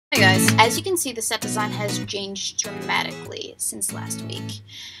Hey guys, as you can see, the set design has changed dramatically since last week.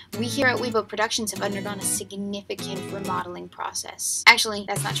 We here at Weebo Productions have undergone a significant remodeling process. Actually,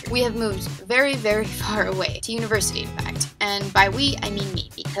 that's not true. We have moved very, very far away, to university in fact. And by we, I mean me,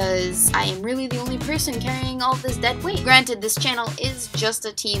 because I am really the only person carrying all this dead weight. Granted, this channel is just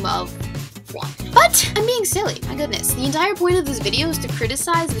a team of one. But I'm being silly, my goodness. The entire point of this video is to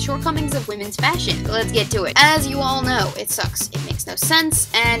criticize the shortcomings of women's fashion. So let's get to it. As you all know, it sucks, it makes no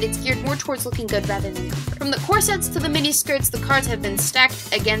sense, and it's geared more towards looking good rather than comfort. From the corsets to the mini skirts, the cards have been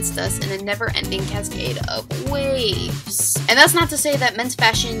stacked against us in a never-ending cascade of waves. And that's not to say that men's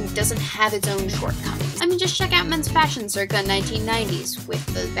fashion doesn't have its own shortcomings. I mean, just check out men's fashion circa 1990s with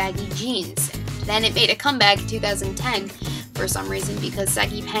the baggy jeans. Then it made a comeback in 2010 for some reason because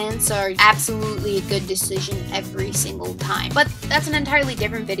saggy pants are absolutely a good decision every single time. But that's an entirely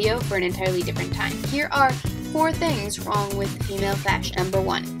different video for an entirely different time. Here are 4 things wrong with female fashion. Number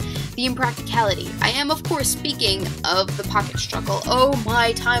 1. The impracticality. I am, of course, speaking of the pocket struggle. Oh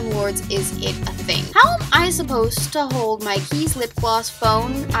my time lords, is it a thing? How am I supposed to hold my keys, lip gloss,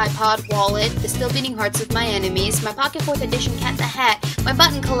 phone, iPod, wallet, the still beating hearts of my enemies, my pocket 4th edition cat in the hat, my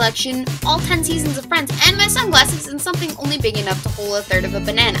button collection, all 10 seasons of Friends, and my sunglasses in something only big enough to hold a third of a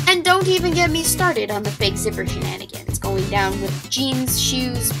banana? And don't even get me started on the fake zipper shenanigans going down with jeans,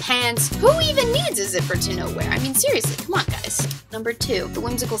 shoes, pants. Who even needs a zipper to nowhere? I mean, seriously, come on, guys. Number 2, the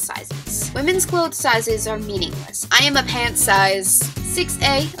whimsical sizes. Women's clothes sizes are meaningless. I am a pants size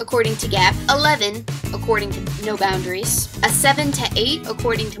 6A according to Gap, 11 according to No Boundaries, a 7 to 8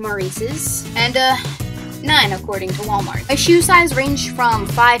 according to Maurice's, and a 9 according to Walmart. My shoe size range from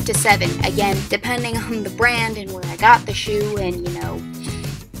 5 to 7, again, depending on the brand and where I got the shoe and, you know,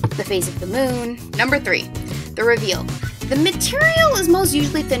 the phase of the moon. Number 3, the reveal. The material is most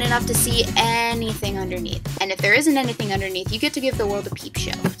usually thin enough to see anything underneath. And if there isn't anything underneath, you get to give the world a peep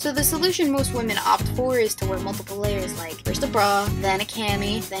show. So the solution most women opt for is to wear multiple layers, like first a bra, then a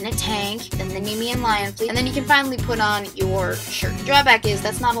cami, then a tank, then the Nemean lion fleece, and then you can finally put on your shirt. The drawback is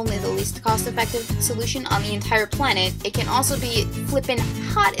that's not only the least cost-effective solution on the entire planet, it can also be flippin'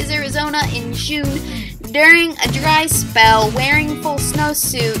 hot as Arizona in June during a dry spell, wearing full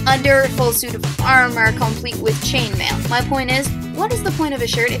snowsuit under full suit of armor complete with chainmail. My point is, what is the point of a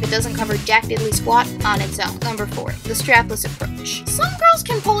shirt if it doesn't cover jack diddly squat on its own? Number 4, the strapless approach. Some girls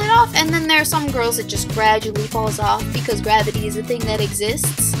can pull it off, and then there are some girls it just gradually falls off because gravity is a thing that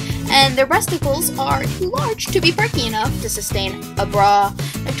exists, and their breasticles are too large to be perky enough to sustain a bra,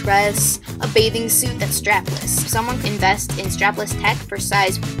 a dress, a bathing suit that's strapless. If someone can invest in strapless tech for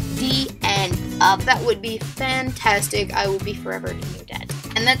size D and up, that would be fantastic. I will be forever in your debt.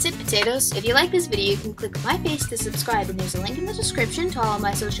 And that's it, potatoes. If you like this video, you can click my face to subscribe, and there's a link in the description to all of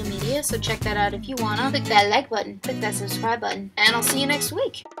my social media, so check that out if you wanna. Click that like button, click that subscribe button, and I'll see you next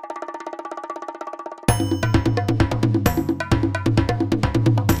week.